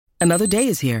Another day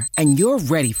is here, and you're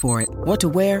ready for it. What to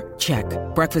wear? Check.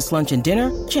 Breakfast, lunch, and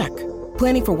dinner? Check.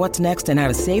 Planning for what's next and how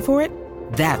to save for it?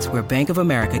 That's where Bank of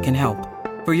America can help.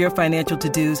 For your financial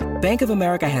to-dos, Bank of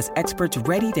America has experts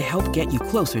ready to help get you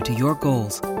closer to your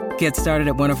goals. Get started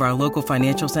at one of our local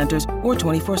financial centers or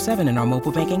 24/7 in our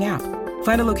mobile banking app.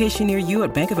 Find a location near you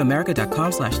at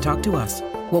bankofamerica.com/talktous.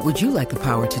 What would you like the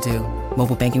power to do?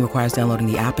 Mobile banking requires downloading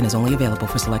the app and is only available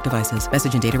for select devices.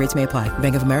 Message and data rates may apply.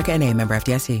 Bank of America N.A., member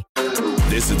FDIC.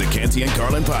 This is the Canty and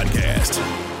Carlin podcast.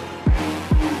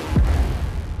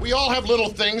 We all have little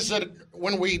things that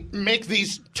when we make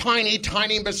these tiny,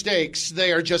 tiny mistakes,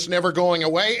 they are just never going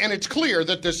away. And it's clear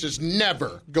that this is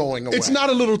never going away. It's not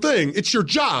a little thing. It's your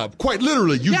job. Quite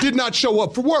literally. You did not show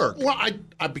up for work. Well,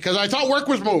 because I thought work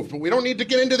was moved. But we don't need to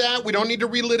get into that. We don't need to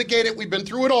relitigate it. We've been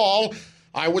through it all.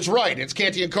 I was right. It's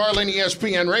Canty and Carlin,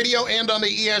 ESPN Radio, and on the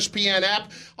ESPN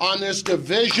app on this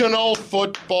divisional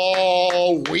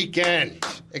football weekend.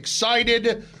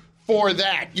 Excited for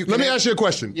that. Let me ask you a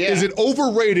question. Yeah. Is it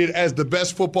overrated as the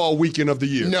best football weekend of the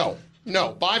year? No.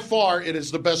 By far, it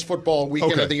is the best football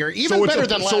weekend of the year. Even better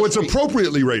than last week. So it's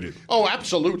appropriately rated? Oh,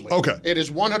 absolutely. Okay. It is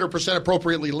 100%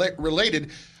 appropriately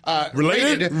related.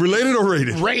 Related or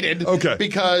rated? Rated. Okay.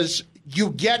 Because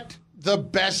you get the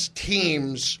best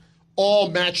teams all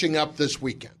matching up this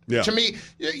weekend. Yeah. To me,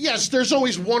 yes, there's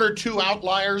always one or two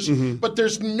outliers, but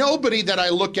there's nobody that I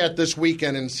look at this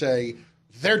weekend and say,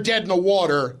 they're dead in the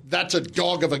water. That's a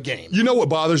dog of a game. You know what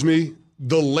bothers me?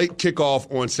 The late kickoff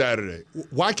on Saturday.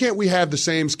 Why can't we have the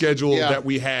same schedule that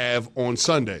we have on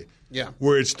Sunday? Yeah.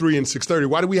 Where it's 3 and 6:30.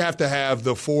 Why do we have to have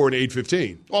the 4 and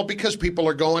 8:15? Well, because people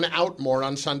are going out more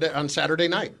on Saturday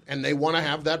night, and they want to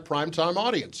have that primetime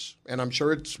audience. And I'm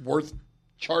sure it's worth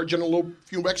charging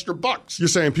few extra bucks. You're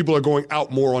saying people are going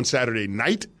out more on Saturday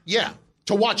night? Yeah,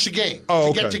 to watch the game,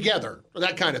 to get together,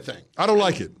 that kind of thing. I don't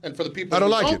like it. And for the people who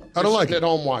don't, sitting at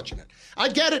home watching it. I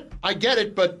get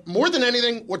it, but more than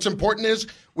anything, what's important is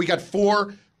we got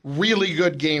 4 really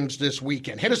good games this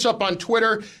weekend. Hit us up on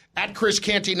Twitter, at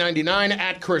ChrisCanty99,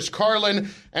 at Chris Carlin,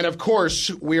 and of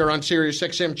course, we are on Sirius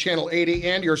XM Channel 80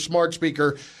 and your smart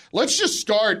speaker. Let's just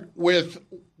start with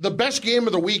the best game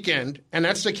of the weekend, and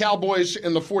that's the Cowboys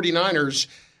and the 49ers,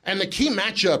 and the key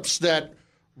matchups that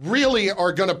really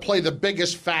are going to play the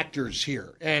biggest factors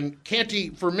here. And Canty,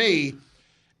 for me,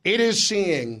 it is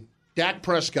seeing Dak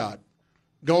Prescott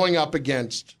going up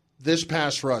against this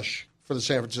pass rush for the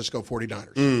San Francisco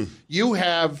 49ers. You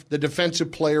have the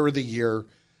defensive player of the year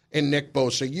in Nick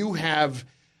Bosa. You have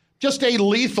just a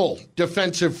lethal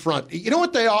defensive front. You know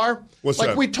what they are? What's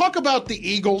that? We talk about the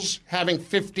Eagles having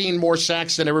 15 more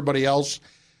sacks than everybody else.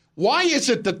 Why is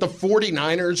it that the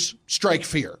 49ers strike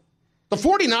fear? The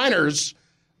 49ers,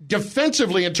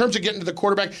 defensively, in terms of getting to the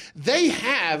quarterback, they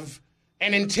have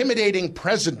an intimidating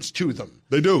presence to them.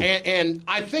 They do. And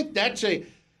I think that's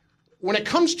when it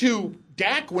comes to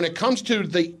Dak, when it comes to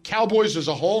the Cowboys as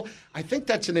a whole, I think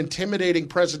that's an intimidating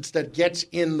presence that gets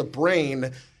in the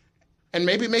brain and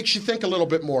maybe makes you think a little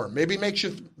bit more. Maybe makes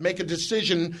you make a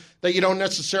decision that you don't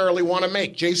necessarily want to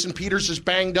make. Jason Peters is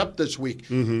banged up this week.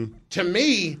 To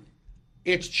me,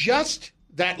 it's just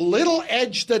that little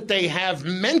edge that they have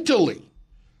mentally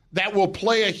that will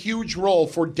play a huge role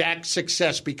for Dak's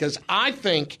success, because I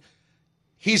think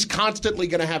he's constantly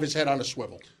going to have his head on a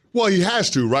swivel. Well, he has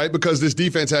to, right? Because this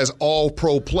defense has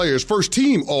all-pro players,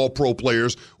 first-team all-pro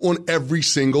players on every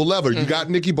single level. You got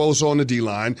Nicky Bosa on the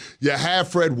D-line. You have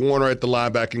Fred Warner at the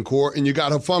linebacking core, and you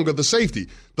got Hufanga, the safety.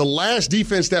 The last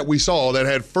defense that we saw that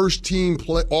had first-team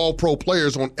all-pro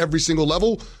players on every single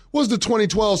level was the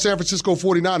 2012 San Francisco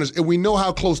 49ers, and we know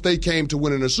how close they came to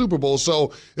winning a Super Bowl.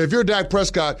 So if you're Dak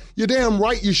Prescott, you're damn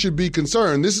right you should be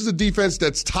concerned. This is a defense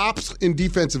that's tops in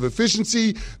defensive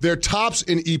efficiency, they're tops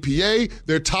in EPA,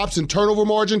 they're tops in turnover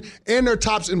margin, and they're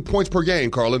tops in points per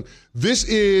game, Carlin. This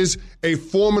is a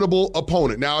formidable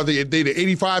opponent. Now, are they the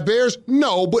 85 Bears?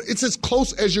 No, but it's as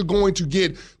close as you're going to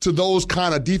get to those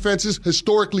kind of defenses,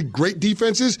 historically great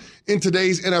defenses in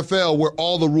today's NFL, where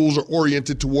all the rules are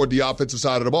oriented toward the offensive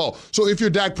side of the ball. So if you're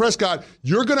Dak Prescott,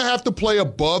 you're going to have to play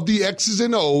above the X's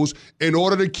and O's in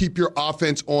order to keep your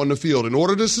offense on the field. In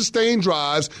order to sustain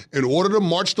drives, in order to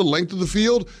march the length of the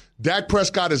field, Dak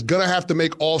Prescott is going to have to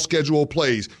make all schedule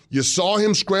plays. You saw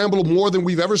him scramble more than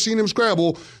we've ever seen him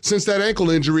scramble since that ankle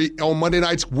injury on Monday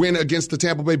night's win against the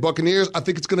Tampa Bay Buccaneers. I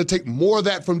think it's going to take more of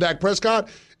that from Dak Prescott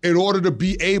in order to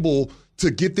be able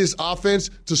to get this offense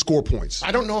to score points.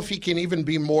 I don't know if he can even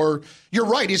be more. You're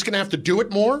right. He's going to have to do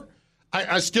it more.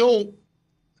 I still,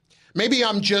 maybe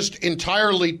I'm just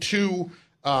entirely too,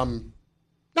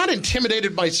 not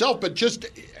intimidated myself, but just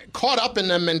caught up in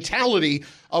the mentality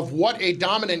of what a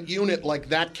dominant unit like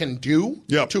that can do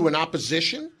to an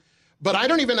opposition. But I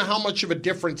don't even know how much of a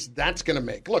difference that's going to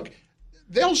make. Look,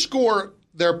 they'll score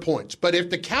their points. But if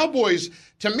the Cowboys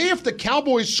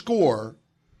score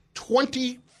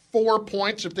 24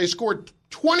 points, if they score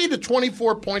 20 to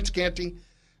 24 points, Canty,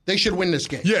 they should win this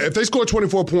game. Yeah, if they score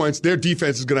 24 points, their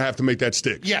defense is going to have to make that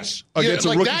stick. Yes. Against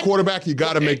a rookie quarterback, you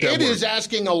got to make that work. It is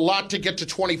asking a lot to get to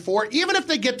 24. Even if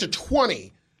they get to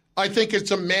 20, I think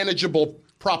it's a manageable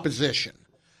proposition.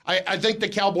 I think the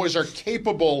Cowboys are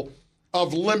capable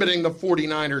of limiting the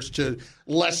 49ers to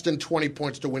less than 20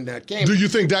 points to win that game. Do you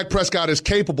think Dak Prescott is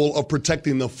capable of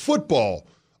protecting the football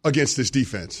against this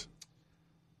defense?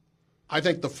 I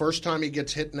think the first time he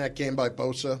gets hit in that game by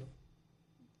Bosa,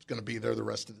 it's going to be there the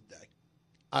rest of the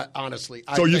day. Honestly.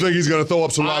 So you think he's going to throw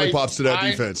up some lollipops to that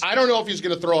defense? I don't know if he's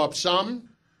going to throw up some.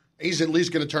 He's at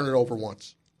least going to turn it over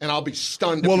once. And I'll be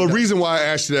stunned. Well, the reason why I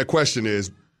asked you that question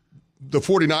is the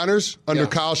 49ers under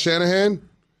Kyle Shanahan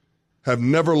have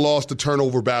never lost a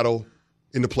turnover battle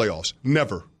in the playoffs.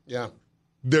 Never. Yeah.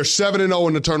 They're 7-0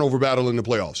 in the turnover battle in the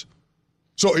playoffs.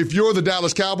 So if you're the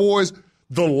Dallas Cowboys,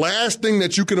 the last thing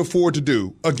that you can afford to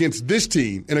do against this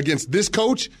team and against this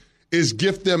coach is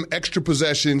gift them extra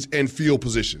possessions and field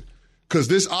position. Because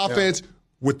this offense,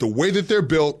 with the way that they're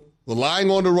built,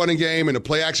 relying on the running game and the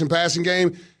play-action passing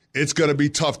game, it's going to be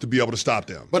tough to be able to stop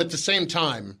them. But at the same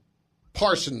time,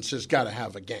 Parsons has got to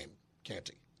have a game, can't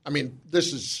he? I mean,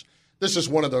 this is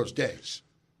one of those days.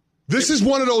 This is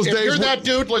one of those days. If you're that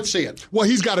dude, let's see it. Well,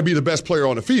 he's got to be the best player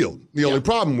on the field. The only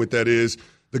problem with that is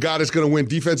the guy that's going to win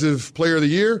Defensive Player of the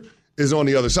Year is on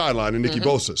the other sideline, and Nicky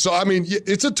Bosa. So, I mean,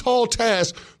 it's a tall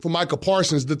task for Micah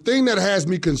Parsons. The thing that has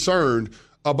me concerned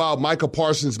about Micah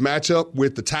Parsons' matchup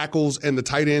with the tackles and the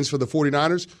tight ends for the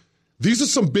 49ers, these are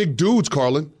some big dudes,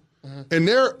 Carlin. And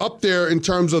they're up there in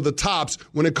terms of the tops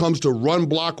when it comes to run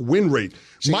block win rate.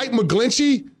 Mike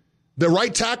McGlinchey, the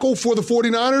right tackle for the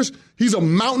 49ers, he's a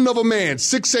mountain of a man,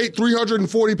 6'8",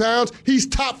 340 pounds. He's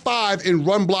top 5 in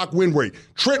run block win rate.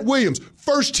 Trent Williams,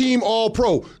 first-team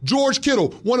All-Pro. George Kittle,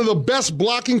 one of the best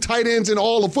blocking tight ends in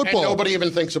all of football. And nobody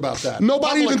even thinks about that.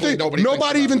 Nobody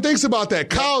even thinks about that.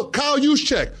 Kyle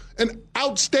Juszczyk, an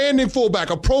outstanding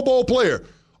fullback, a Pro Bowl player.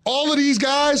 All of these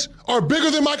guys are bigger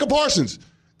than Micah Parsons.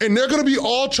 And they're going to be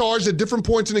all charged at different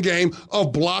points in the game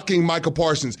of blocking Micah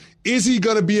Parsons. Is he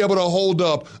going to be able to hold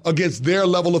up against their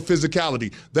level of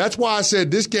physicality? That's why I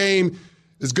said this game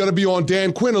is going to be on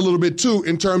Dan Quinn a little bit too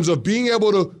in terms of being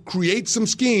able to create some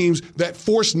schemes that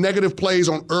force negative plays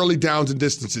on early downs and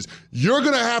distances. You're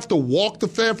going to have to walk the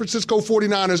San Francisco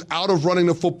 49ers out of running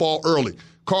the football early.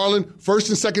 Carlin, first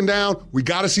and second down, we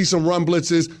got to see some run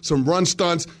blitzes, some run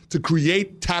stunts to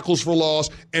create tackles for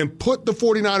loss and put the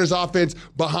 49ers offense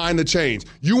behind the chains.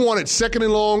 You want it second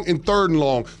and long and third and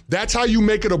long. That's how you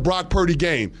make it a Brock Purdy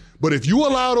game. But if you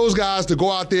allow those guys to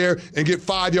go out there and get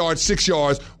 5 yards, 6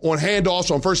 yards on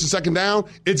handoffs on first and second down,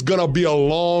 it's going to be a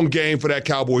long game for that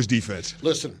Cowboys defense.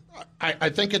 Listen, I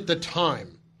think at the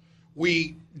time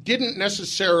we didn't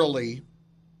necessarily,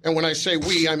 and when I say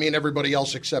we, I mean everybody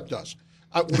else except us,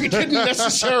 we didn't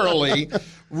necessarily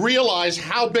realize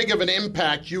how big of an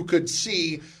impact you could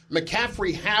see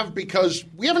McCaffrey have because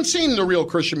we haven't seen the real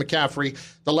Christian McCaffrey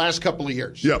the last couple of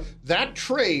years. Yep. That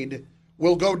trade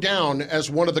will go down as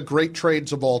one of the great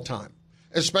trades of all time,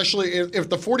 especially if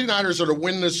the 49ers are to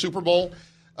win this Super Bowl.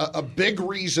 A big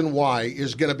reason why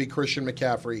is going to be Christian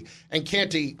McCaffrey. And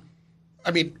Canty,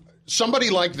 I mean, somebody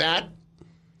like that,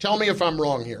 tell me if I'm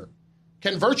wrong here,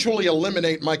 can virtually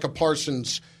eliminate Micah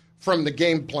Parsons from the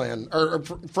game plan or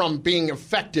from being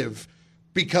effective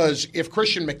because if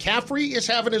Christian McCaffrey is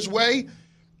having his way,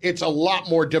 it's a lot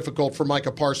more difficult for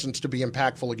Micah Parsons to be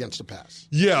impactful against the pass.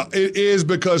 Yeah, it is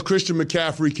because Christian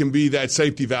McCaffrey can be that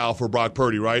safety valve for Brock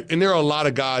Purdy, right? And there are a lot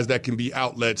of guys that can be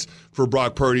outlets for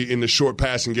Brock Purdy in the short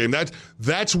passing game.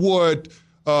 That's what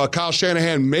Kyle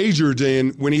Shanahan majored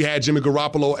in when he had Jimmy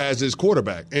Garoppolo as his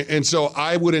quarterback. And so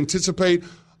I would anticipate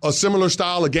a similar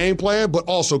style of game plan, but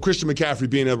also Christian McCaffrey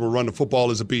being able to run the football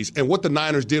is a beast. And what the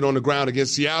Niners did on the ground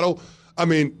against Seattle, I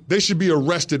mean, they should be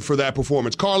arrested for that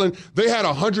performance. Carlin, they had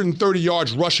 130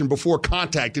 yards rushing before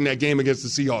contact in that game against the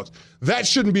Seahawks. That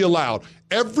shouldn't be allowed.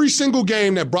 Every single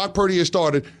game that Brock Purdy has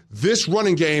started, this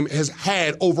running game has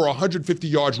had over 150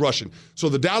 yards rushing. So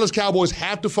the Dallas Cowboys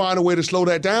have to find a way to slow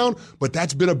that down, but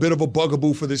that's been a bit of a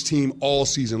bugaboo for this team all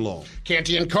season long.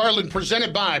 Canty and Carlin,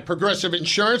 presented by Progressive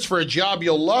Insurance. For a job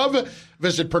you'll love,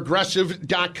 visit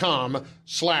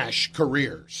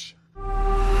progressive.com/careers.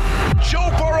 Joe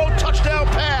Burrow touchdown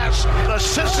pass. The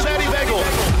Cincinnati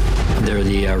Bengals they're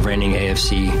the reigning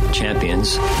AFC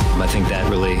champions. I think that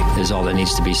really is all that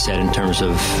needs to be said in terms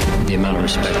of the amount of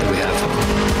respect that we have for them.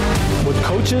 What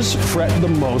coaches fret the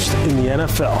most in the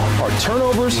NFL are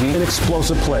turnovers and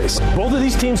explosive plays. Both of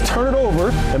these teams turn it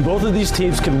over, and both of these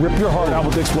teams can rip your heart out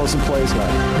with explosive plays.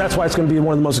 That's why it's going to be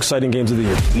one of the most exciting games of the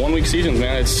year. 1 week seasons,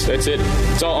 man. That's it.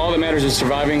 It's all that matters is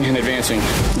surviving and advancing.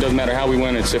 It doesn't matter how we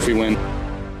win, it's if we win.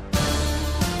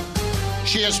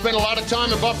 She has spent a lot of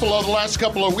time in Buffalo the last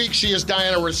couple of weeks. She is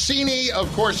Diana Rossini,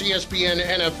 of course, ESPN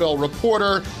NFL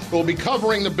reporter, who will be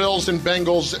covering the Bills and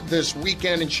Bengals this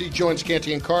weekend, and she joins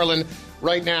Canty and Carlin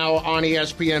right now on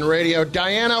ESPN Radio.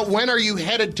 Diana, when are you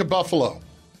headed to Buffalo?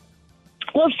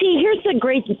 Well, see, here's the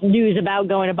great news about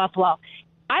going to Buffalo.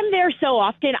 I'm there so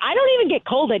often, I don't even get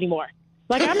cold anymore.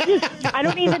 Like, I'm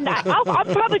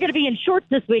probably going to be in shorts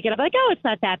this weekend. I'm like, oh, it's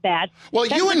not that bad. Well,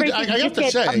 I have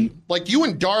to say, you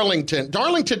and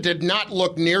Darlington did not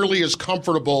look nearly as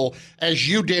comfortable as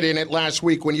you did in it last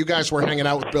week when you guys were hanging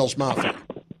out with Bills Mafia.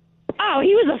 Oh,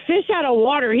 he was a fish out of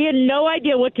water. He had no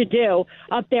idea what to do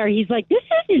up there. He's like, this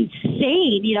is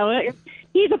insane. You know,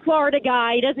 he's a Florida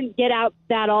guy. He doesn't get out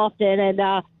that often.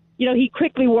 And, he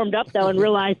quickly warmed up, though, and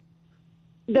realized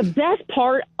the best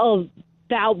part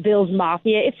about Bills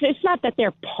Mafia, it's not that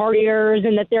they're partiers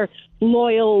and that they're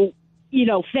loyal,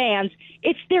 fans.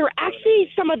 It's they're actually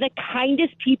some of the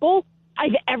kindest people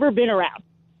I've ever been around.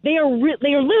 They are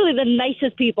literally the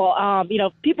nicest people.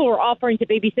 People were offering to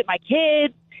babysit my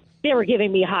kids. They were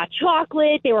giving me hot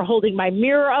chocolate. They were holding my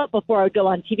mirror up before I would go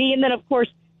on TV. And then, of course,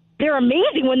 they're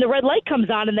amazing when the red light comes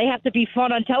on and they have to be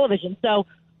fun on television. So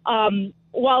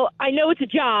while I know it's a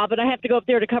job and I have to go up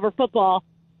there to cover football,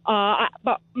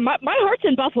 but my heart's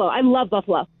in Buffalo. I love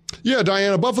Buffalo. Yeah,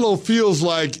 Diana, Buffalo feels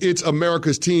like it's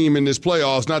America's team in this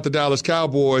playoffs, not the Dallas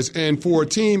Cowboys. And for a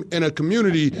team in a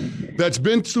community that's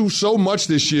been through so much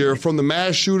this year, from the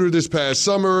mass shooter this past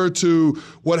summer to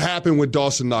what happened with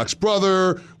Dawson Knox's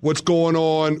brother, what's going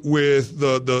on with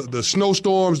the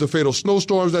snowstorms, the fatal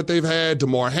snowstorms that they've had,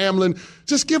 Damar Hamlin.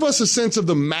 Just give us a sense of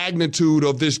the magnitude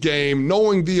of this game,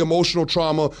 knowing the emotional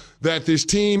trauma that this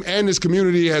team and this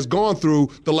community has gone through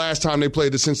the last time they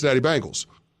played the Cincinnati Bengals.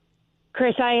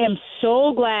 Chris, I am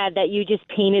so glad that you just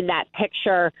painted that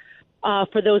picture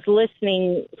for those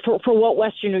listening for what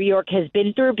Western New York has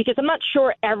been through, because I'm not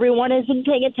sure everyone has been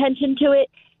paying attention to it.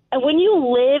 And when you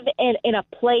live in a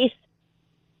place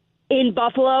in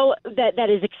Buffalo that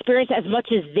is experienced as much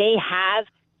as they have,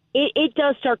 it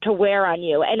does start to wear on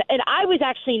you. And I was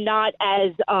actually not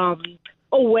as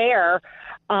aware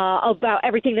about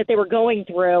everything that they were going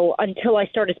through until I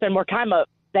started to spend more time up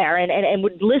there and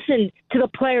would listen to the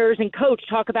players and coach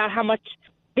talk about how much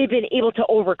they've been able to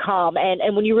overcome.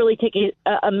 And when you really take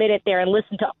a minute there and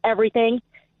listen to everything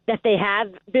that they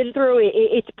have been through,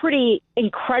 it's pretty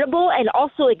incredible and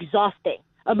also exhausting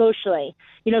emotionally.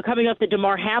 Coming up to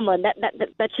Damar Hamlin,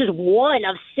 that's just one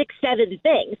of 6-7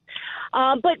 things.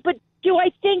 But do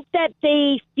I think that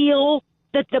they feel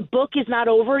that the book is not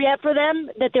over yet for them,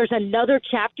 that there's another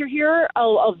chapter here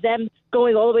of them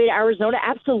going all the way to Arizona?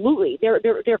 Absolutely.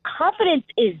 Their confidence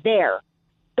is there.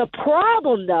 The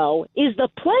problem, though, is the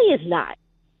play is not,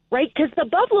 right? Because the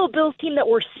Buffalo Bills team that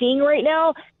we're seeing right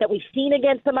now, that we've seen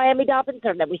against the Miami Dolphins,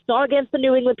 or that we saw against the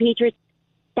New England Patriots,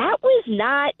 that was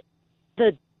not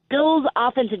the Bills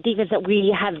offense and defense that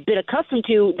we have been accustomed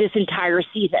to this entire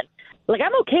season. Like,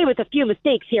 I'm okay with a few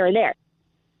mistakes here and there,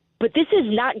 but this is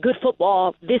not good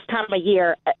football this time of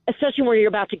year, especially when you're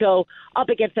about to go up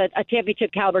against a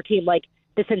championship caliber team like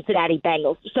the Cincinnati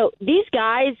Bengals. So these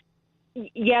guys,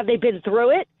 yeah, they've been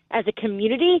through it as a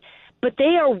community, but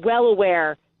they are well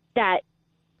aware that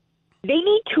they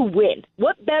need to win.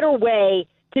 What better way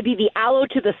to be the aloe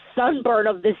to the sunburn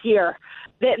of this year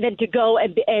than to go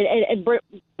and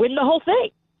win the whole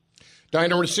thing?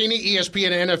 Diana Rossini,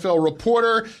 ESPN NFL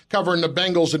reporter, covering the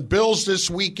Bengals and Bills this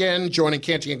weekend, joining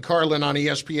Canty and Carlin on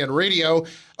ESPN Radio.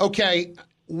 Okay,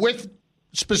 with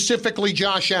specifically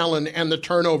Josh Allen and the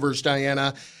turnovers,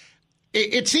 Diana,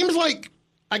 it seems like,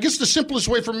 I guess the simplest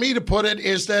way for me to put it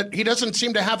is that he doesn't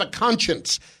seem to have a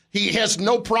conscience. He has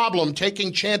no problem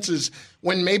taking chances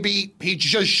when maybe he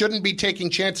just shouldn't be taking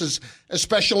chances,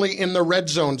 especially in the red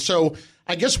zone. So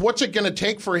I guess what's it going to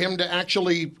take for him to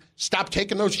actually stop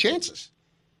taking those chances?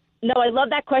 No, I love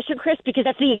that question, Chris, because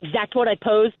that's the exact one I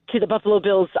posed to the Buffalo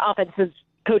Bills offensive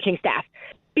coaching staff.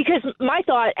 Because my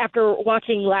thought after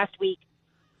watching last week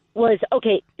was,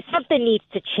 okay, something needs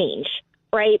to change,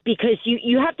 right? Because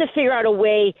you have to figure out a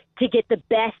way to get the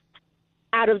best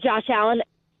out of Josh Allen,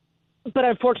 but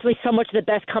unfortunately so much of the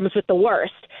best comes with the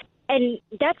worst. And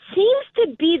that seems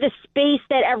to be the space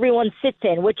that everyone sits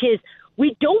in, which is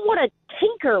we don't want to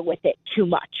tinker with it too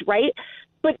much, right?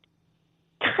 But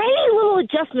tiny little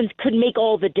adjustments could make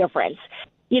all the difference.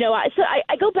 So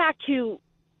I go back to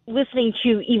listening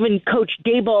to even Coach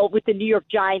Daboll with the New York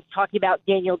Giants talking about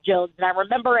Daniel Jones, and I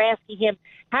remember asking him,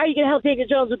 how are you going to help Daniel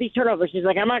Jones with these turnovers? He's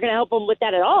like, I'm not going to help him with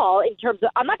that at all in terms of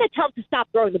 – I'm not going to tell him to stop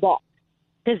throwing the ball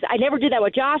because I never did that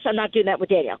with Josh. I'm not doing that with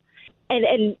Daniel.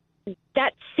 And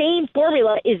that same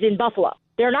formula is in Buffalo.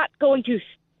 They're not going to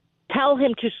tell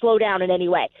him to slow down in any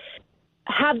way.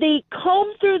 Have they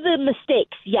combed through the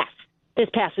mistakes? Yes, this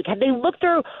past week. Have they looked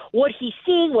through what he's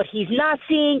seeing, what he's not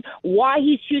seeing, why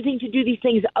he's choosing to do these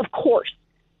things? Of course.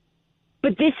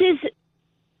 But this is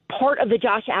part of the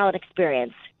Josh Allen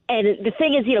experience. And the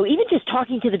thing is, even just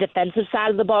talking to the defensive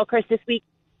side of the ball, Chris, this week,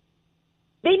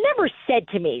 they never said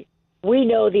to me, we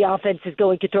know the offense is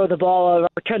going to throw the ball over,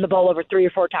 or turn the ball over 3 or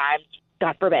 4 times,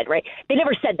 God forbid, right? They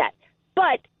never said that.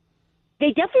 But they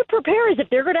definitely prepare as if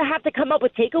they're going to have to come up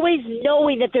with takeaways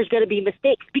knowing that there's going to be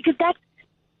mistakes, because that's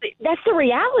the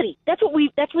reality. That's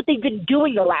what they've been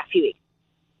doing the last few weeks.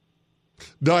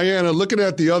 Diana, looking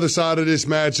at the other side of this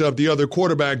matchup, the other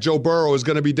quarterback, Joe Burrow, is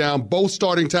going to be down both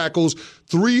starting tackles,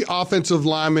 3 offensive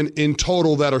linemen in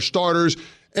total that are starters.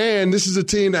 And this is a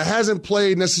team that hasn't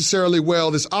played necessarily well.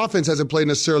 This offense hasn't played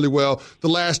necessarily well the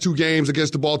last 2 games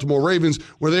against the Baltimore Ravens,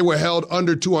 where they were held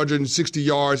under 260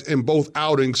 yards in both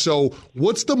outings. So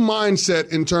what's the mindset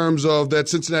in terms of that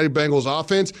Cincinnati Bengals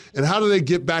offense, and how do they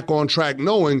get back on track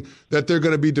knowing that they're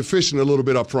going to be deficient a little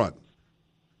bit up front?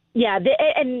 Yeah,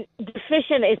 and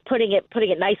deficient is putting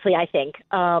it nicely, I think.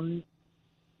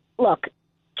 Look,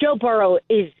 Joe Burrow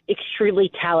is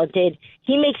extremely talented.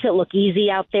 He makes it look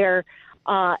easy out there.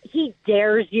 He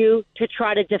dares you to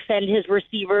try to defend his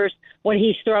receivers when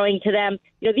he's throwing to them.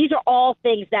 These are all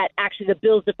things that actually the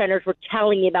Bills defenders were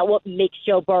telling me about what makes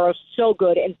Joe Burrow so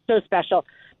good and so special,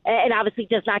 and obviously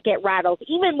does not get rattled.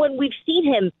 Even when we've seen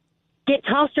him get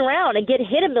tossed around and get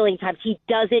hit a million times, he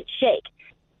doesn't shake.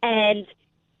 And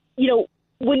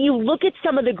when you look at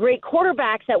some of the great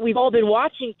quarterbacks that we've all been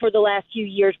watching for the last few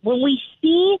years, when we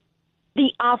see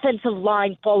the offensive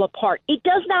line fall apart, it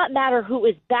does not matter who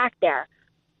is back there.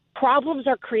 Problems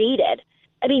are created.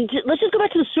 I mean, let's just go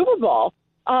back to the Super Bowl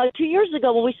 2 years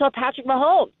ago when we saw Patrick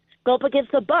Mahomes go up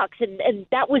against the Bucs, and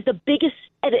that was the biggest.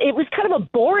 And it was kind of a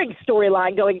boring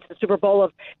storyline going to the Super Bowl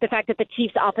of the fact that the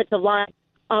Chiefs' offensive line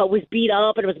was beat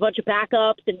up and it was a bunch of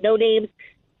backups and no names.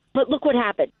 But look what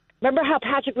happened. Remember how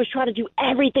Patrick was trying to do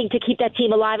everything to keep that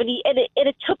team alive, and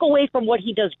it took away from what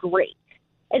he does great.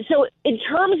 And so in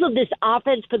terms of this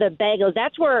offense for the Bengals,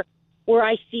 that's where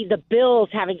I see the Bills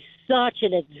having such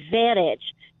an advantage,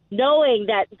 knowing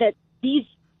that these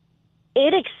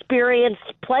inexperienced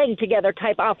playing together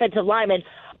type offensive linemen,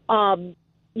 are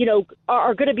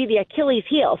going to be the Achilles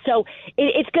heel. So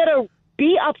it's going to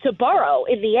be up to Burrow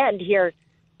in the end here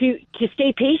to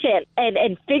stay patient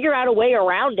and figure out a way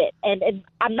around it. And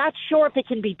I'm not sure if it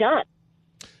can be done.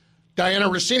 Diana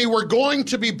Rossini, we're going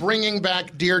to be bringing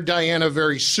back Dear Diana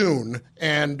very soon,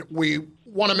 and we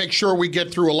want to make sure we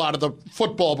get through a lot of the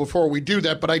football before we do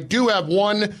that. But I do have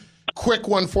one quick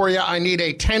one for you. I need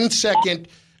a 10-second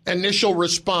initial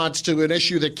response to an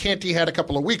issue that Canty had a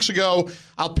couple of weeks ago.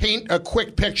 I'll paint a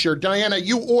quick picture. Diana,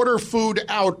 you order food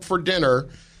out for dinner.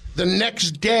 The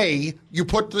next day, you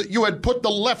had put the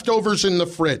leftovers in the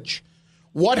fridge.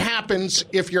 What happens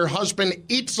if your husband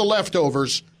eats the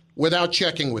leftovers without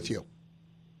checking with you?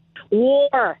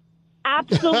 War.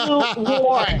 Absolute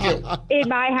war. Thank you. In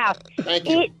my house. Thank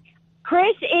you.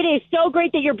 Chris, it is so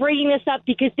great that you're bringing this up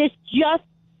because this just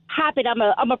happened.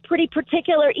 I'm a pretty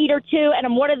particular eater too, and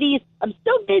I'm one of these. I'm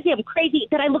so busy, I'm crazy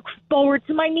that I look forward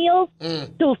to my meals.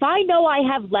 So if I know I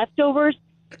have leftovers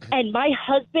and my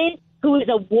husband, who is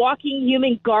a walking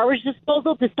human garbage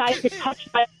disposal, decides to touch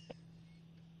my...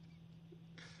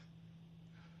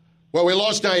 Well, we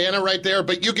lost Diana right there,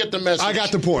 but you get the message. I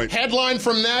got the point. Headline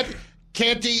from that,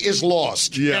 Canty is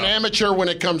lost. Yeah. An amateur when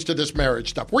it comes to this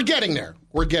marriage stuff. We're getting there.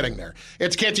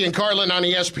 It's Canty and Carlin on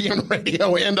ESPN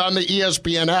Radio and on the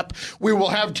ESPN app. We will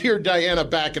have Dear Diana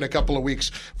back in a couple of weeks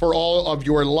for all of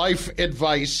your life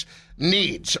advice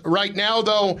needs. Right now,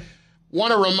 though,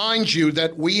 want to remind you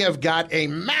that we have got a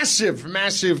massive,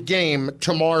 massive game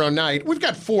tomorrow night. We've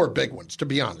got 4 big ones, to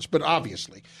be honest, but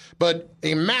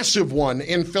a massive one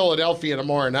in Philadelphia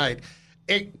tomorrow night.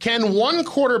 Can one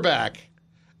quarterback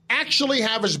actually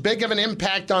have as big of an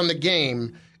impact on the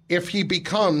game if he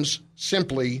becomes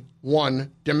simply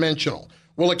one-dimensional?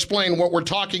 We'll explain what we're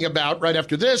talking about right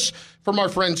after this from our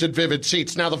friends at Vivid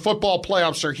Seats. Now, the football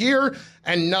playoffs are here,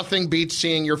 and nothing beats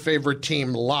seeing your favorite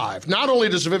team live. Not only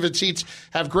does Vivid Seats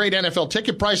have great NFL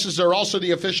ticket prices, they're also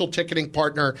the official ticketing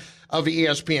partner of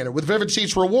ESPN. And with Vivid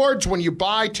Seats Rewards, when you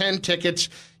buy 10 tickets,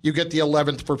 you get the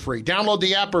 11th for free. Download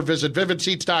the app or visit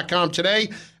vividseats.com today.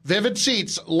 Vivid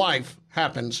Seats, life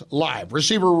happens live.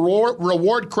 Receive a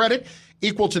reward credit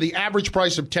equal to the average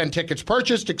price of 10 tickets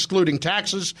purchased, excluding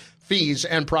taxes, fees,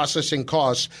 and processing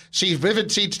costs. See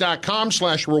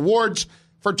vividseats.com/rewards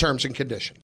for terms and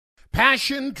conditions.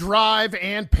 Passion, drive,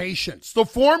 and patience. The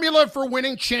formula for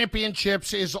winning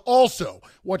championships is also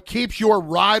what keeps your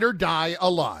ride or die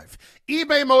alive.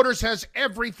 eBay Motors has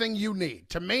everything you need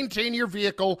to maintain your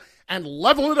vehicle and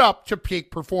level it up to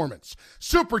peak performance.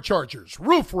 Superchargers,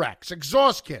 roof racks,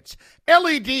 exhaust kits,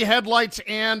 LED headlights,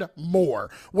 and more.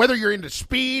 Whether you're into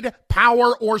speed,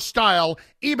 power, or style,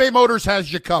 eBay Motors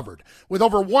has you covered. With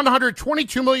over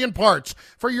 122 million parts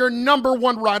for your number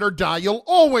one ride or die, you'll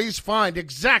always find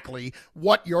exactly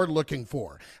what you're looking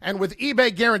for. And with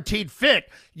eBay Guaranteed Fit,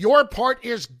 your part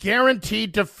is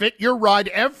guaranteed to fit your ride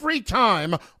every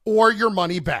time or your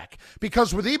money back.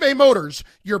 Because with eBay Motors,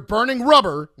 you're burning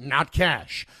rubber, not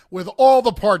cash. With all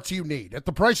the parts you need at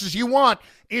the prices you want,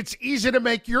 it's easy to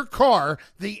make your car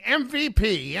the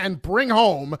MVP and bring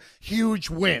home huge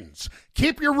wins.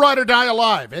 Keep your ride or die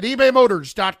alive at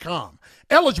ebaymotors.com.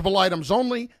 Eligible items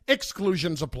only.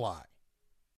 Exclusions apply.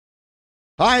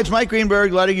 Hi, it's Mike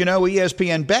Greenberg letting you know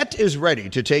ESPN Bet is ready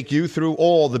to take you through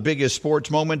all the biggest sports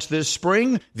moments this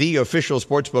spring. The official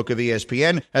sportsbook of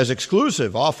ESPN has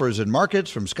exclusive offers and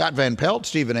markets from Scott Van Pelt,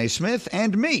 Stephen A. Smith,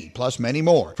 and me, plus many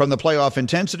more. From the playoff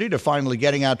intensity to finally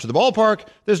getting out to the ballpark,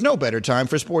 there's no better time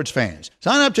for sports fans.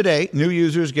 Sign up today. New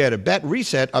users get a bet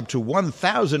reset up to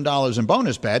 $1,000 in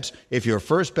bonus bets if your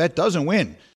first bet doesn't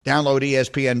win. Download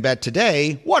ESPN Bet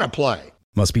today. What a play.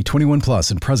 Must be 21 plus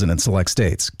and present in select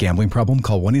states. Gambling problem?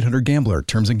 Call 1-800-GAMBLER.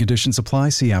 Terms and conditions apply.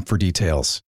 See app for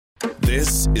details.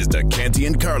 This is the Canty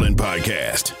and Carlin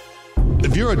podcast.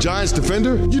 If you're a Giants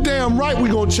defender, you're damn right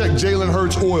we're going to check Jalen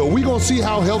Hurts' oil. We're going to see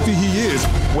how healthy he is.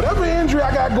 Whatever injury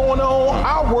I got going on,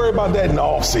 I'll worry about that in the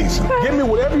offseason. Give me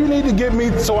whatever you need to give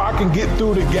me so I can get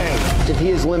through the game. If he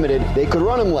is limited, they could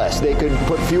run him less. They could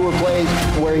put fewer plays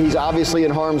where he's obviously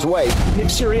in harm's way. Nick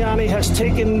Sirianni has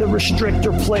taken the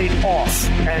restrictor plate off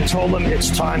and told him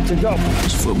it's time to go.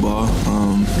 It's football.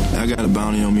 I got a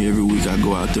bounty on me every week. I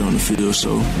go out there on the field,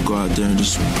 so go out there and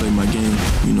just play my game.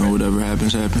 You know, whatever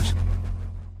happens, happens.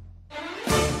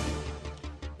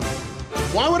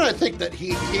 Why would I think that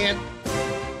he can't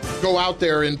go out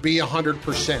there and be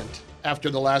 100% after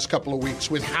the last couple of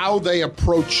weeks with how they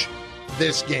approach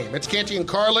this game? It's Canty and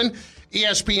Carlin,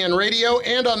 ESPN Radio,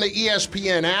 and on the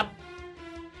ESPN app.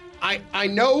 I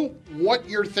know what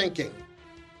you're thinking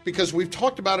because we've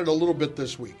talked about it a little bit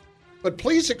this week. But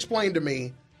please explain to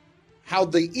me how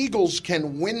the Eagles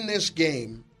can win this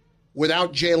game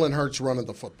without Jalen Hurts running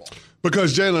the football.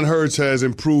 Because Jalen Hurts has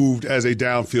improved as a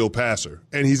downfield passer,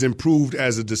 and he's improved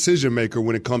as a decision maker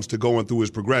when it comes to going through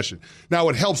his progression. Now,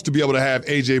 it helps to be able to have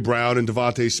A.J. Brown and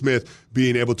Devontae Smith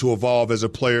being able to evolve as a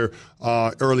player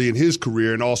early in his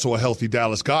career, and also a healthy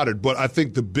Dallas Goedert. But I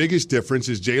think the biggest difference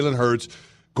is Jalen Hurts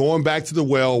going back to the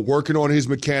well, working on his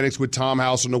mechanics with Tom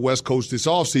House on the West Coast this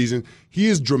offseason. He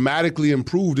has dramatically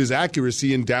improved his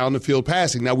accuracy in down-the-field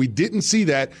passing. Now, we didn't see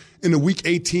that in the Week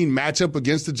 18 matchup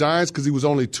against the Giants because he was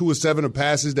only 2 of 7 of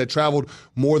passes that traveled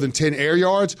more than 10 air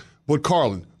yards. But,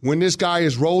 Carlin, when this guy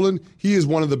is rolling, he is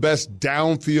one of the best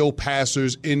downfield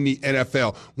passers in the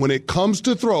NFL. When it comes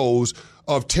to throws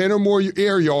of 10 or more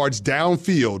air yards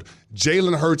downfield,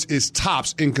 Jalen Hurts is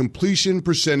tops in completion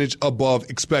percentage above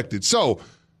expected. So,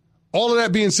 all of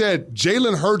that being said,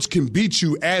 Jalen Hurts can beat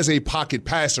you as a pocket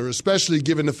passer, especially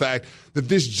given the fact that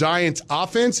this Giants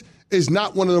offense is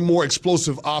not one of the more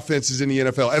explosive offenses in the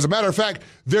NFL. As a matter of fact,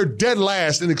 they're dead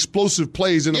last in explosive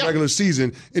plays in the regular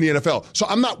season in the NFL. So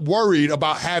I'm not worried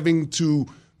about having to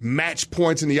match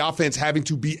points in the offense, having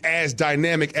to be as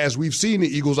dynamic as we've seen the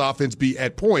Eagles offense be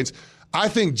at points. I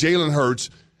think Jalen Hurts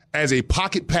as a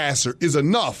pocket passer is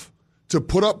enough to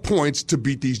put up points to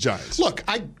beat these Giants. Look,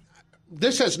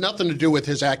 this has nothing to do with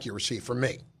his accuracy for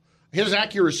me. His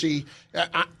accuracy,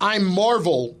 I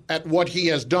marvel at what he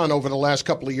has done over the last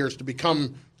couple of years to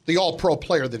become the all-pro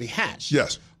player that he has.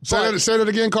 Yes. Say that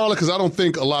again, Carla, because I don't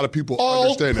think a lot of people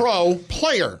understand it. All-pro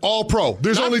player. All-pro.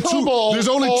 There's Not only Pro two. Bowl, There's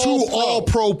only all-pro. two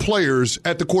all-pro players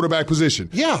at the quarterback position.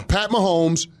 Yeah. Pat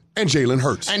Mahomes and Jalen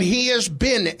Hurts. And he has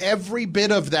been every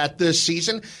bit of that this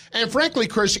season. And frankly,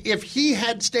 Chris, if he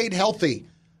had stayed healthy,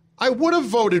 I would have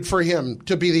voted for him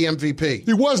to be the MVP.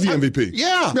 He was the MVP.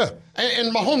 Yeah.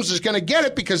 And Mahomes is going to get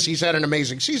it because he's had an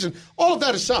amazing season. All of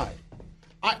that aside,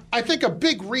 I think a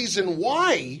big reason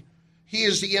why he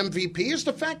is the MVP is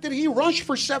the fact that he rushed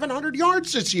for 700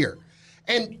 yards this year.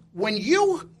 And when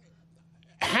you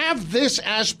have this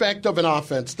aspect of an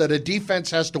offense that a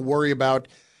defense has to worry about,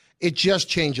 it just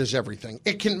changes everything.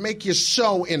 It can make you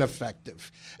so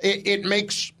ineffective. It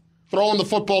makes throwing the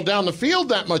football down the field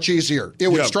that much easier. It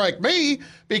would strike me,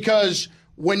 because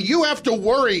when you have to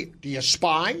worry, do you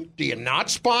spy? Do you not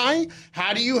spy?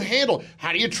 How do you handle?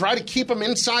 How do you try to keep him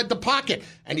inside the pocket?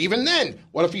 And even then,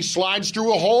 what if he slides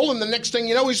through a hole and the next thing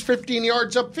you know, he's 15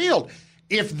 yards upfield?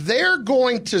 If they're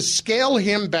going to scale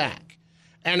him back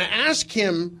and ask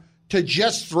him to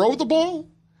just throw the ball,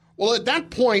 well, at that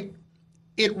point,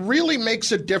 it really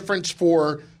makes a difference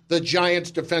for the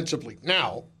Giants defensively.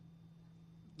 Now,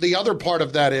 the other part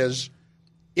of that is,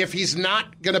 if he's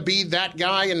not going to be that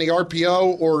guy in the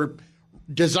RPO or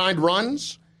designed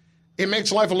runs, it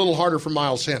makes life a little harder for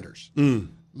Miles Sanders.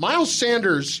 Miles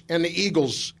Sanders and the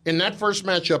Eagles in that first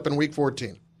matchup in Week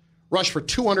 14 rushed for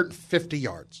 250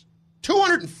 yards.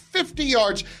 250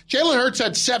 yards. Jalen Hurts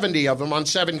had 70 of them on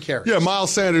 7 carries. Yeah,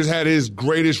 Miles Sanders had his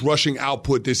greatest rushing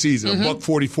output this season,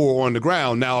 $144 on the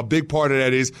ground. Now, a big part of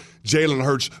that is Jalen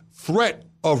Hurts' threat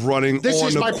of running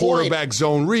on the quarterback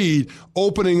zone read,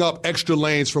 opening up extra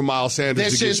lanes for Miles Sanders to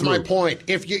get through. This is my point.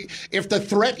 If the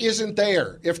threat isn't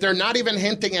there, if they're not even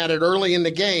hinting at it early in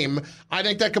the game, I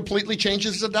think that completely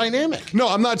changes the dynamic. No,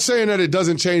 I'm not saying that it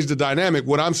doesn't change the dynamic.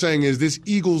 What I'm saying is this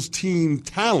Eagles team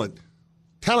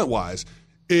talent-wise,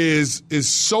 is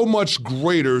so much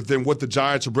greater than what the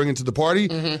Giants are bringing to the party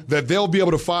that they'll be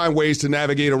able to find ways to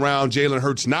navigate around Jalen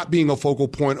Hurts not being a focal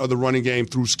point of the running game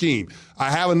through scheme. I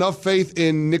have enough faith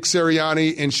in Nick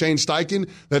Sirianni and Shane Steichen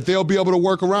that they'll be able to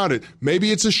work around it.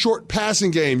 Maybe it's a short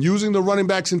passing game, using the running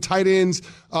backs and tight ends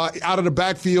out of the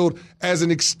backfield as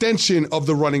an extension of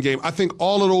the running game. I think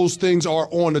all of those things are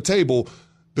on the table.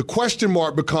 The question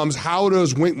mark becomes, how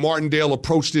does Wink Martindale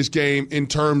approach this game in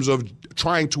terms of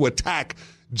trying to attack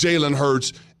Jalen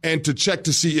Hurts and to check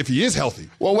to see if he is healthy?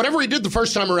 Well, whatever he did the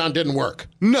first time around didn't work.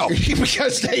 No.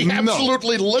 Because they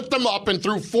absolutely lit them up and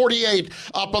threw 48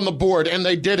 up on the board, and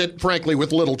they did it, frankly,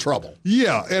 with little trouble.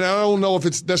 Yeah, and I don't know if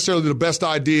it's necessarily the best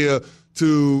idea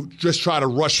to just try to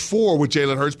rush forward with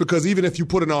Jalen Hurts, because even if you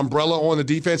put an umbrella on the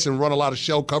defense and run a lot of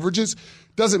shell coverages,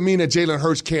 doesn't mean that Jalen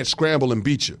Hurts can't scramble and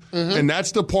beat you. And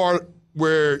that's the part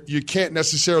where you can't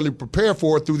necessarily prepare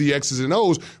for it through the X's and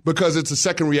O's, because it's a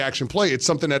second reaction play. It's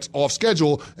something that's off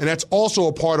schedule, and that's also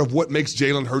a part of what makes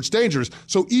Jalen Hurts dangerous.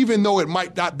 So even though it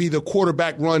might not be the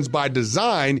quarterback runs by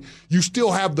design, you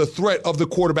still have the threat of the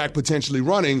quarterback potentially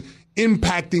running,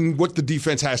 impacting what the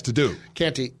defense has to do.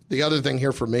 Canty, the other thing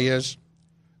here for me is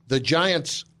the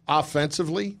Giants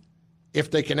offensively,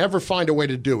 if they can ever find a way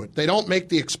to do it, they don't make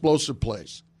the explosive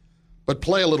plays, but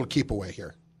play a little keep away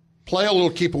here. Play a little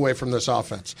keep away from this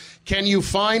offense. Can you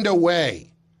find a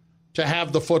way to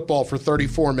have the football for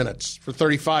 34 minutes, for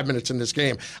 35 minutes in this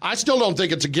game? I still don't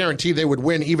think it's a guarantee they would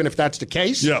win, even if that's the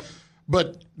case. Yeah.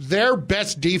 But their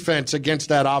best defense against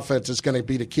that offense is going to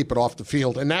be to keep it off the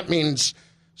field, and that means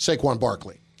Saquon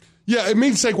Barkley. Yeah, it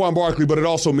means Saquon Barkley, but it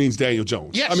also means Daniel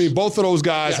Jones. Yes. I mean, both of those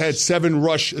guys had 7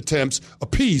 rush attempts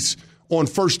apiece on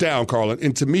first down, Carlin.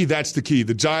 And to me, that's the key.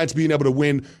 The Giants being able to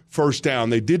win first down.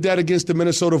 They did that against the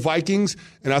Minnesota Vikings,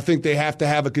 and I think they have to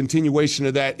have a continuation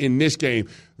of that in this game.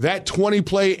 That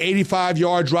 20-play,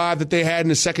 85-yard drive that they had in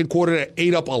the second quarter that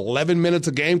ate up 11 minutes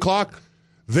of game clock,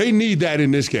 they need that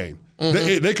in this game.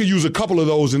 They could use a couple of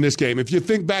those in this game. If you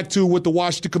think back to what the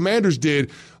Washington Commanders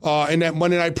did in that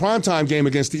Monday Night Primetime game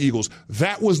against the Eagles,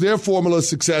 that was their formula of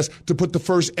success to put the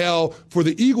first L for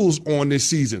the Eagles on this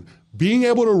season. Being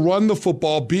able to run the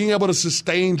football, being able to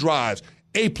sustain drives,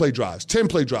 8-play drives,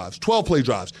 10-play drives, 12-play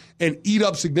drives, and eat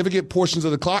up significant portions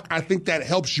of the clock, I think that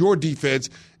helps your defense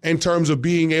in terms of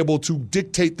being able to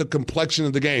dictate the complexion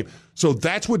of the game. So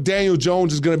that's what Daniel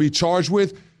Jones is going to be charged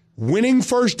with, winning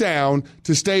first down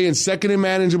to stay in second and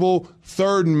manageable,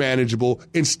 third and manageable,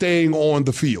 and staying on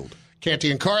the field.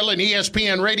 Canty and Carlin,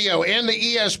 ESPN Radio and the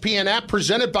ESPN app,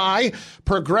 presented by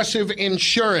Progressive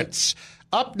Insurance.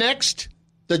 Up next,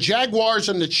 the Jaguars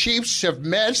and the Chiefs have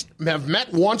met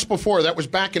once before. That was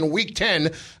back in Week 10,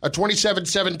 a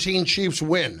 27-17 Chiefs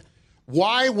win.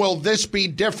 Why will this be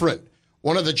different?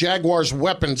 One of the Jaguars'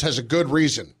 weapons has a good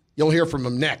reason. You'll hear from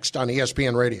him next on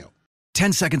ESPN Radio.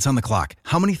 10 seconds on the clock.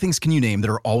 How many things can you name that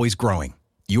are always growing?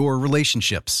 Your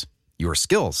relationships, your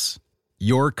skills,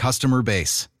 your customer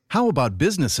base. How about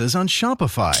businesses on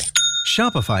Shopify?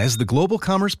 Shopify is the global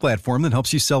commerce platform that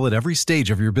helps you sell at every stage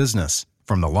of your business.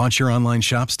 From the launch your online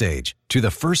shop stage, to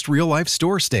the first real-life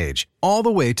store stage, all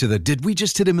the way to the did we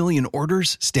just hit a million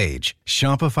orders stage,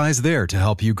 Shopify's there to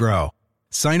help you grow.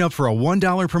 Sign up for a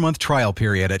 $1 per month trial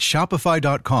period at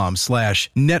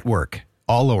shopify.com/network,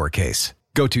 all lowercase.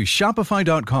 Go to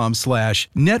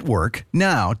shopify.com/network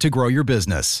now to grow your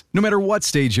business, no matter what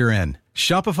stage you're in.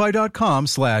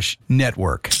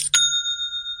 Shopify.com/network.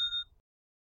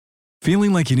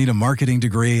 Feeling like you need a marketing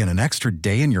degree and an extra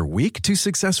day in your week to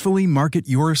successfully market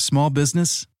your small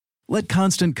business? Let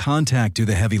Constant Contact do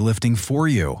the heavy lifting for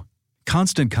you.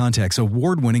 Constant Contact's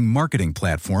award-winning marketing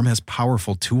platform has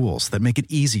powerful tools that make it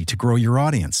easy to grow your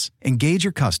audience, engage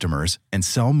your customers, and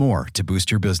sell more to boost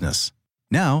your business.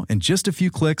 Now, in just a few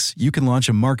clicks, you can launch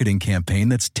a marketing campaign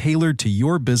that's tailored to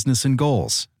your business and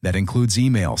goals. That includes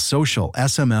email, social,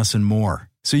 SMS, and more.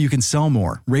 So you can sell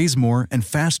more, raise more, and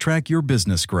fast-track your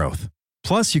business growth.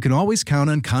 Plus, you can always count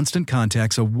on Constant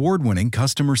Contact's award-winning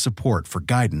customer support for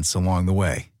guidance along the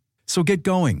way. So get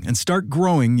going and start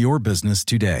growing your business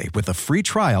today with a free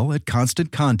trial at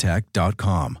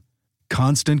ConstantContact.com.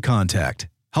 Constant Contact,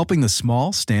 helping the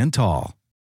small stand tall.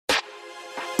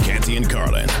 Canty and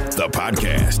Carlin, the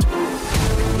podcast.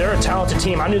 They're a talented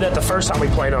team. I knew that the first time we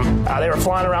played them. They were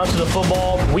flying around to the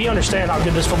football. We understand how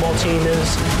good this football team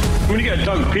is. When you got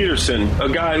Doug Peterson, a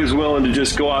guy who's willing to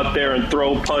just go out there and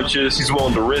throw punches, he's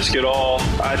willing to risk it all,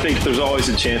 I think there's always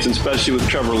a chance, especially with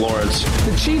Trevor Lawrence.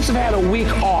 The Chiefs have had a week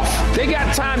off. They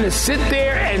got time to sit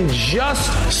there and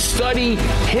just study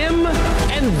him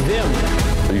and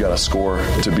them. You got to score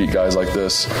to beat guys like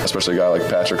this, especially a guy like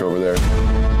Patrick over there.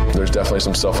 There's definitely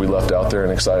some stuff we left out there,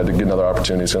 and excited to get another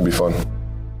opportunity. It's going to be fun.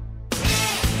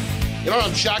 You know what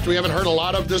I'm shocked we haven't heard a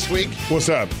lot of this week? What's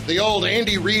that? The old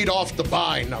Andy Reid off the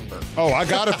bye number. Oh, I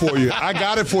got it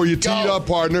for you. Teed up,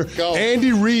 partner. Go.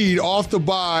 Andy Reid off the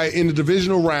bye in the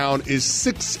divisional round is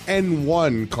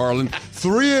 6-1, Carlin.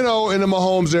 3-0 in the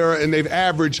Mahomes era, and they've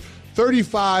averaged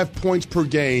 35 points per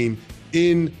game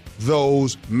in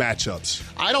those matchups.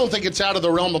 I don't think it's out of the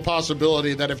realm of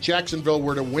possibility that if Jacksonville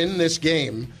were to win this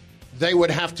game, they would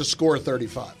have to score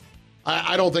 35.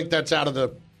 I don't think that's out of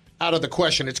the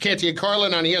question. It's Canty and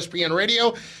Carlin on ESPN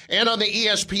Radio and on the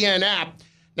ESPN app.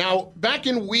 Now, back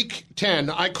in Week 10,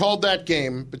 I called that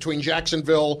game between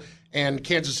Jacksonville and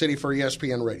Kansas City for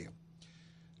ESPN Radio.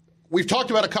 We've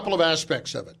talked about a couple of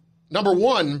aspects of it. Number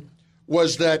one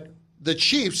was that the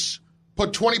Chiefs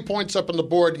put 20 points up on the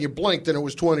board and you blinked and it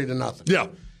was 20-0. Yeah.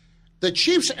 The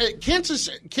Chiefs,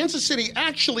 Kansas City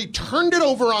actually turned it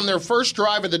over on their first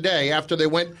drive of the day after they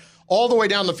went all the way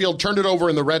down the field, turned it over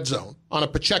in the red zone on a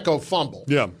Pacheco fumble.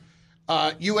 Yeah.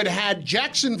 You had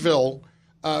Jacksonville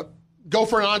go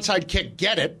for an onside kick,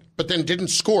 get it, but then didn't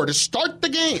score to start the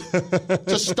game.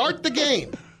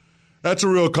 That's a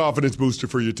real confidence booster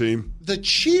for your team. The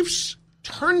Chiefs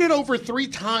turned it over 3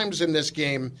 times in this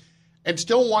game and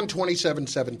still won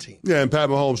 27-17. Yeah, and Pat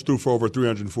Mahomes threw for over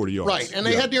 340 yards. Right, and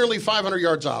they had nearly 500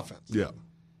 yards offense. Yeah.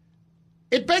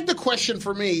 It begged the question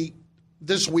for me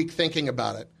this week thinking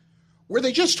about it. Were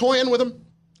they just toying with him?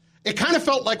 It kind of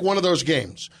felt like one of those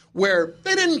games where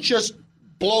they didn't just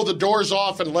blow the doors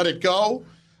off and let it go,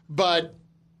 but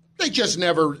they just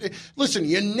never – listen,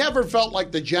 you never felt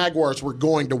like the Jaguars were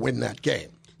going to win that game.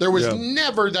 There was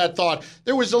never that thought.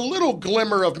 There was a little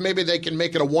glimmer of maybe they can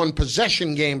make it a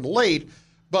one-possession game late,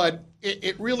 but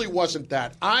it really wasn't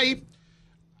that. I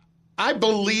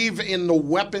believe in the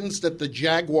weapons that the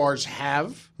Jaguars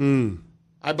have.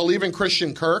 I believe in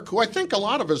Christian Kirk, who I think a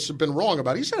lot of us have been wrong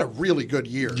about. He's had a really good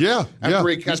year. Yeah, After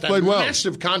he got he's that played well.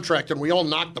 massive contract, and we all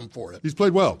knocked him for it. He's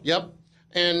played well. Yep.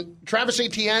 And Travis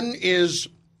Etienne is,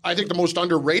 I think, the most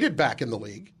underrated back in the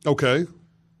league. Okay.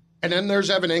 And then there's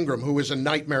Evan Ingram, who is a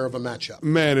nightmare of a matchup.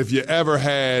 Man, if you ever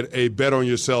had a bet on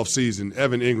yourself season,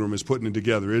 Evan Ingram is putting it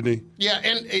together, isn't he? Yeah,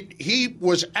 and he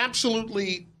was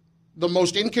absolutely the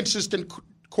most inconsistent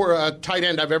tight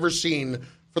end I've ever seen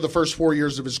for the first 4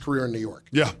 years of his career in New York.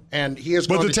 Yeah. And he has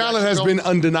But the talent has been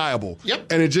undeniable.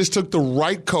 Yep. And it just took the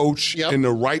right coach and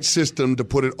the right system to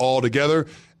put it all together,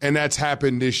 and that's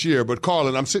happened this year. But,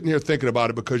 Carlin, I'm sitting here thinking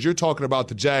about it because you're talking about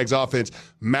the Jags offense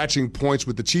matching points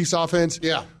with the Chiefs offense.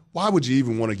 Yeah. Why would you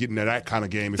even want to get into that kind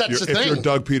of game if you're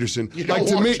Doug Peterson? Like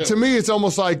to me, it's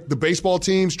almost like the baseball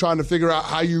teams trying to figure out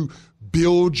how you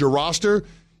build your roster.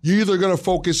 You're either going to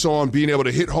focus on being able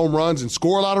to hit home runs and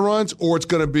score a lot of runs, or it's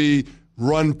going to be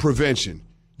run prevention,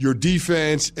 your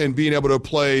defense, and being able to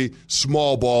play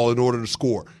small ball in order to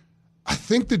score. I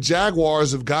think the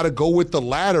Jaguars have got to go with the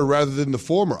latter rather than the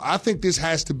former. I think this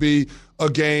has to be a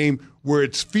game where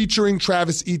it's featuring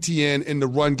Travis Etienne in the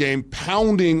run game,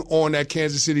 pounding on that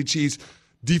Kansas City Chiefs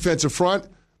defensive front,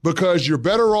 because you're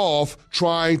better off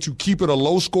trying to keep it a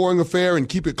low-scoring affair and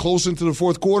keep it close into the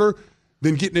fourth quarter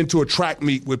than getting into a track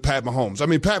meet with Pat Mahomes. I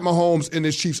mean, Pat Mahomes and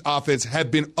his Chiefs offense have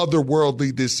been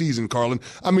otherworldly this season, Carlin.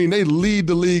 I mean, they lead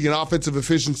the league in offensive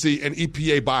efficiency and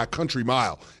EPA by a country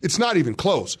mile. It's not even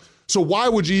close. So why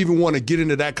would you even want to get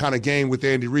into that kind of game with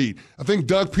Andy Reid? I think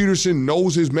Doug Peterson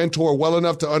knows his mentor well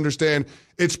enough to understand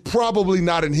it's probably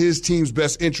not in his team's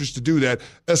best interest to do that,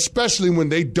 especially when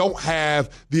they don't have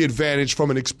the advantage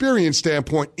from an experience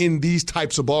standpoint in these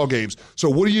types of ball games. So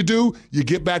what do? You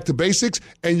get back to basics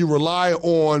and you rely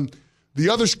on the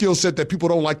other skill set that people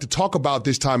don't like to talk about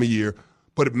this time of year,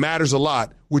 but it matters a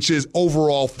lot, which is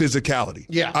overall physicality.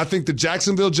 Yeah. I think the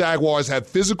Jacksonville Jaguars have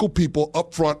physical people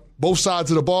up front, both sides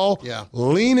of the ball. Yeah.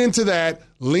 Lean into that.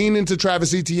 Lean into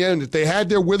Travis Etienne. If they had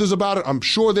their withers about it, I'm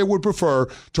sure they would prefer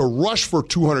to rush for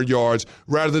 200 yards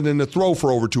rather than to throw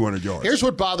for over 200 yards. Here's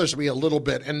what bothers me a little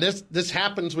bit, and this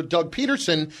happens with Doug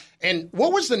Peterson. And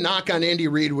what was the knock on Andy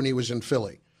Reid when he was in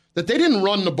Philly? That they didn't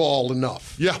run the ball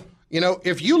enough. Yeah. You know,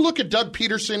 if you look at Doug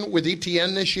Peterson with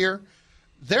Etienne this year,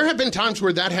 there have been times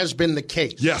where that has been the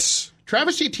case. Yes.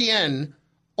 Travis Etienne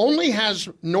only has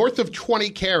north of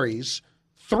 20 carries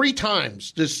 3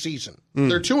 times this season.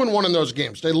 They're 2-1 in those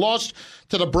games. They lost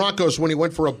to the Broncos when he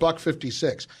went for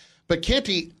 $156. But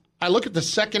Canty, I look at the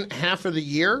second half of the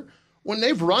year, when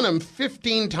they've run him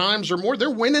 15 times or more, they're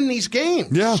winning these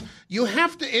games. Yeah. You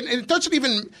have to, and it doesn't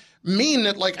even mean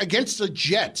that, like, against the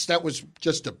Jets, that was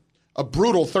just a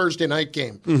brutal Thursday night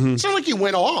game. Mm-hmm. It's not like he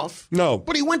went off. No.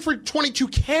 But he went for 22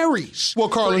 carries. Well,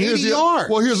 Carlin, for 80 yards.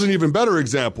 Well, here's an even better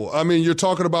example. I mean, you're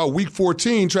talking about week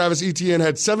 14, Travis Etienne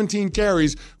had 17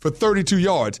 carries for 32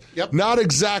 yards. Yep. Not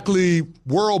exactly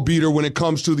world beater when it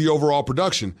comes to the overall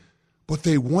production, but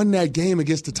they won that game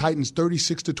against the Titans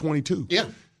 36-22. Yeah.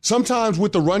 Sometimes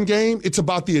with the run game, it's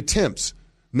about the attempts,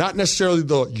 not necessarily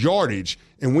the yardage.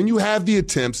 And when you have the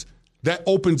attempts, that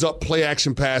opens up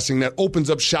play-action passing, that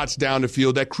opens up shots down the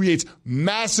field, that creates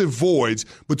massive voids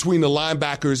between the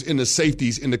linebackers and the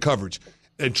safeties in the coverage.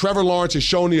 And Trevor Lawrence has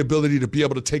shown the ability to be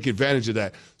able to take advantage of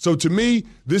that. So to me,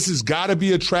 this has got to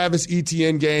be a Travis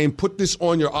Etienne game. Put this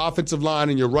on your offensive line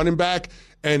and your running back,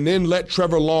 and then let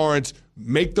Trevor Lawrence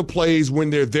make the plays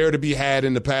when they're there to be had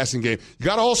in the passing game. You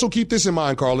got to also keep this in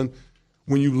mind, Carlin.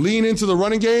 When you lean into the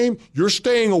running game, you're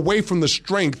staying away from the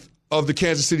strength of the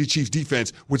Kansas City Chiefs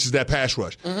defense, which is that pass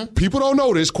rush. Mm-hmm. People don't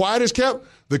know this. Quiet as kept.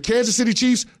 The Kansas City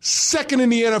Chiefs, second in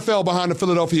the NFL behind the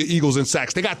Philadelphia Eagles in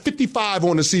sacks. They got 55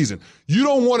 on the season. You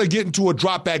don't want to get into a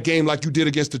drop-back game like you did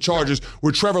against the Chargers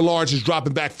where Trevor Lawrence is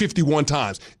dropping back 51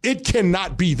 times. It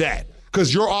cannot be that,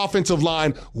 because your offensive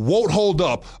line won't hold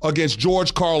up against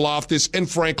George Karlaftis and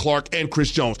Frank Clark and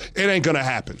Chris Jones. It ain't going to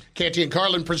happen. Canty and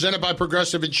Carlin, presented by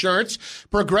Progressive Insurance.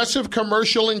 Progressive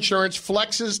Commercial Insurance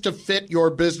flexes to fit your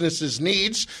business's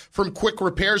needs, from quick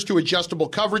repairs to adjustable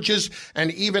coverages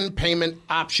and even payment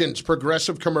options.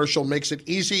 Progressive Commercial makes it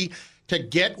easy to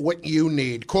get what you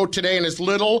need. Quote today in as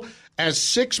little as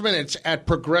 6 minutes at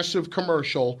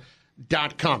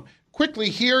progressivecommercial.com. Quickly,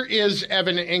 here is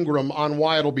Evan Ingram on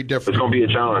why it'll be different. It's going to be a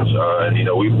challenge. And,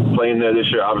 we playing there this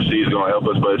year. Obviously, it's going to help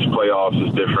us, but it's playoffs.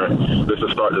 It's different. This is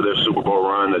the start to their Super Bowl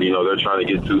run that, they're trying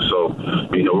to get to. So,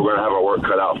 we're going to have our work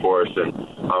cut out for us. And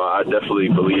I definitely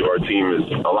believe our team is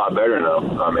a lot better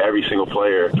now. Every single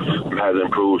player has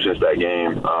improved since that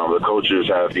game. The coaches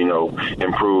have,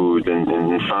 improved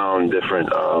and found different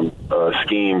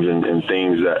schemes and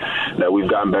things that we've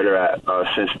gotten better at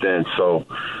since then. So,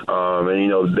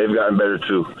 they've gotten better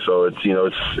too. So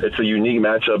it's a unique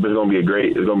matchup. It's going to be a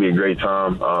great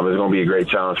time. It's going to be a great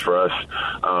challenge for us.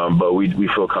 But we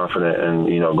feel confident and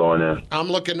going in. I'm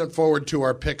looking forward to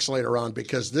our picks later on,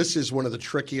 because this is one of the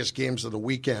trickiest games of the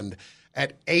weekend.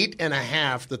 At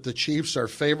 8.5 that the Chiefs are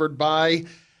favored by.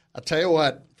 I'll tell you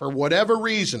what, for whatever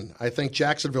reason, I think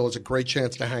Jacksonville has a great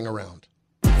chance to hang around.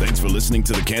 Thanks for listening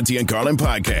to the Canty and Carlin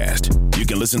podcast. You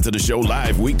can listen to the show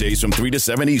live weekdays from 3 to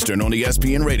 7 Eastern on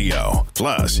ESPN Radio.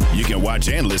 Plus, you can watch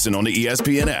and listen on the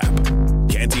ESPN app.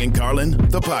 Canty and Carlin,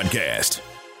 the podcast.